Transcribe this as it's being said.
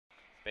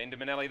Bender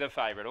Manelli the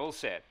favourite, all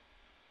set.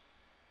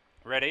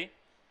 Ready?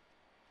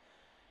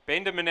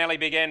 Bender Manelli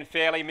began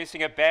fairly,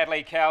 missing it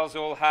badly. Cow's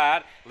All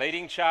Hard,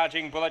 leading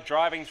Charging Bullet,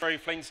 driving through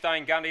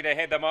Flintstone Gundy to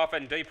head them off,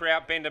 and deeper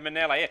out Bender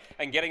Manelli,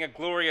 and getting a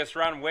glorious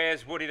run.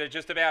 Where's Woody to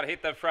just about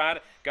hit the front.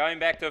 Going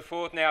back to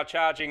fourth now,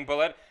 Charging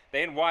Bullet.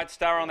 Then White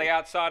Star on the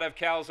outside of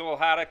Cow's All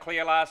Harder.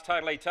 Clear last,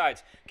 Totally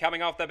Totes.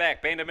 Coming off the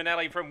back, Bender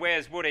Manelli from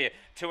Where's Woody.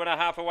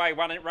 2.5 away,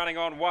 running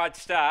on White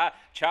Star.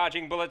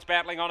 Charging Bullets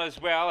battling on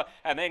as well.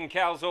 And then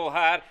Cow's All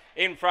Hard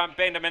in front,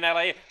 Bender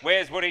Manelli.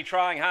 Where's Woody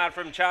trying hard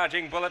from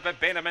Charging Bullet, but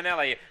Bender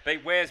Manelli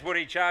beat Where's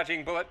Woody,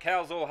 Charging Bullet,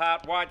 Cow's All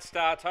Hard, White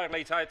Star,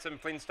 Totally Totes and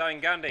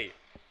Flintstone Gundy.